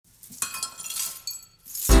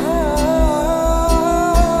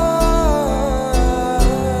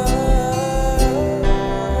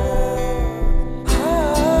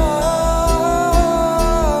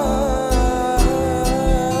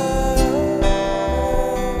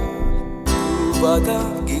वादा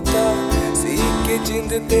कीता सी के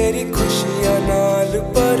जिंद तेरी खुशियां नाल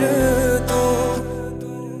पर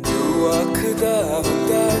तू आखदा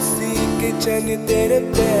हुंदा सी के चन तेरे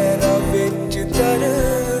पैरां विच तर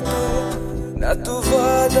तू ना तू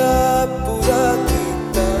वादा पूरा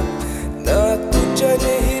कीता ना तू चन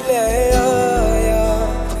ही ले आया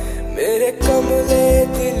मेरे कमले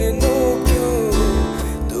दिल नू क्यों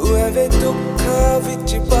तू एवें दुखां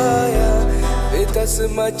विच पाया वे दस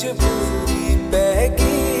मजबूरी पै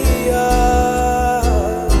गया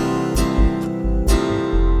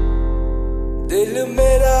दिल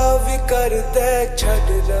मेरा भी करदा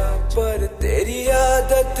छड्डना पर तेरी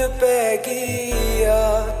आदत पै गया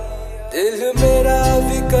दिल मेरा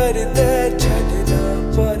भी करदा छड्डना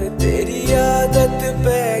पर तेरी आदत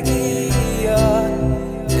पै गया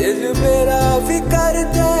दिल मेरा भी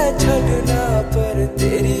करदा छड्डना पर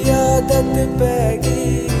तेरी आदत पै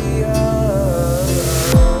गया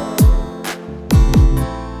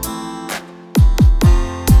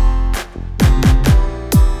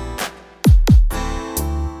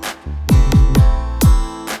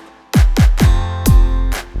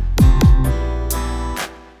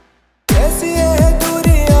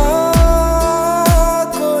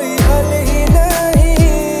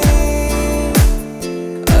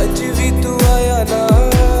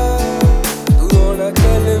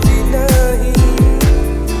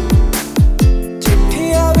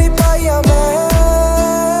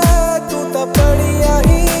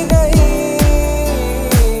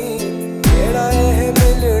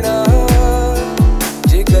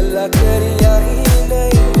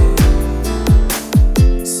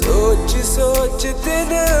सोच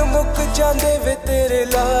दिन मुक जांदे वे तेरे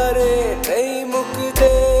लारे नहीं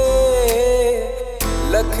मुकदे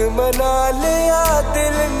लख मना लिया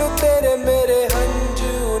दिल नू तेरे मेरे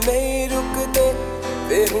हंजू नहीं रुकदे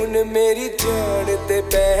वे हुन मेरी जान ते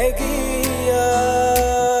पै गया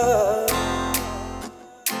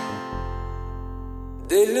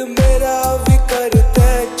दिल मेरा भी करदा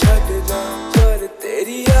छड्डना पर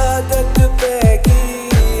तेरी आदत पै